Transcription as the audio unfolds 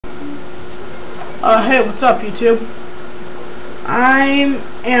Hey, what's up, YouTube? I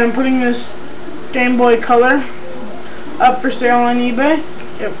am putting this Game Boy Color up for sale on eBay.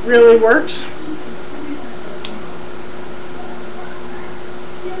 It really works.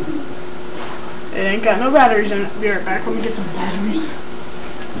 It ain't got no batteries in it. Be right back. Let me get some batteries.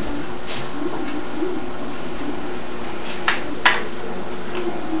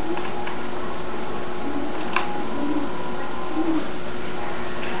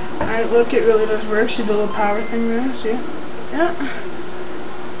 Alright, look, it really does work. See the little power thing there? See it? Yeah.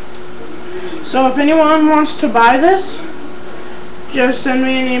 So if anyone wants to buy this, just send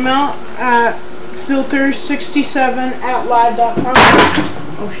me an email at filter67@live.com.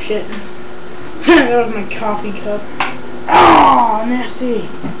 Oh shit. That was my coffee cup. Oh, nasty.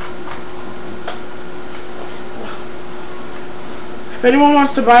 If anyone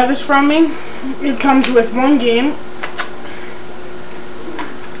wants to buy this from me, it comes with one game.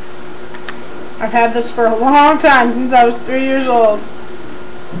 I've had this for a long time, since I was 3 years old.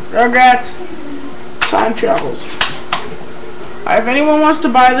 Rugrats, Time Travels. If anyone wants to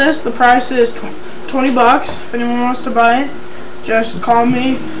buy this, the price is 20 bucks. If anyone wants to buy it, just call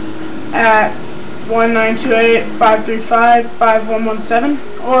me at 1-928-535-5117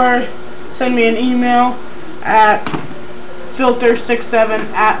 or send me an email at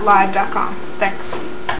filter67@live.com. Thanks.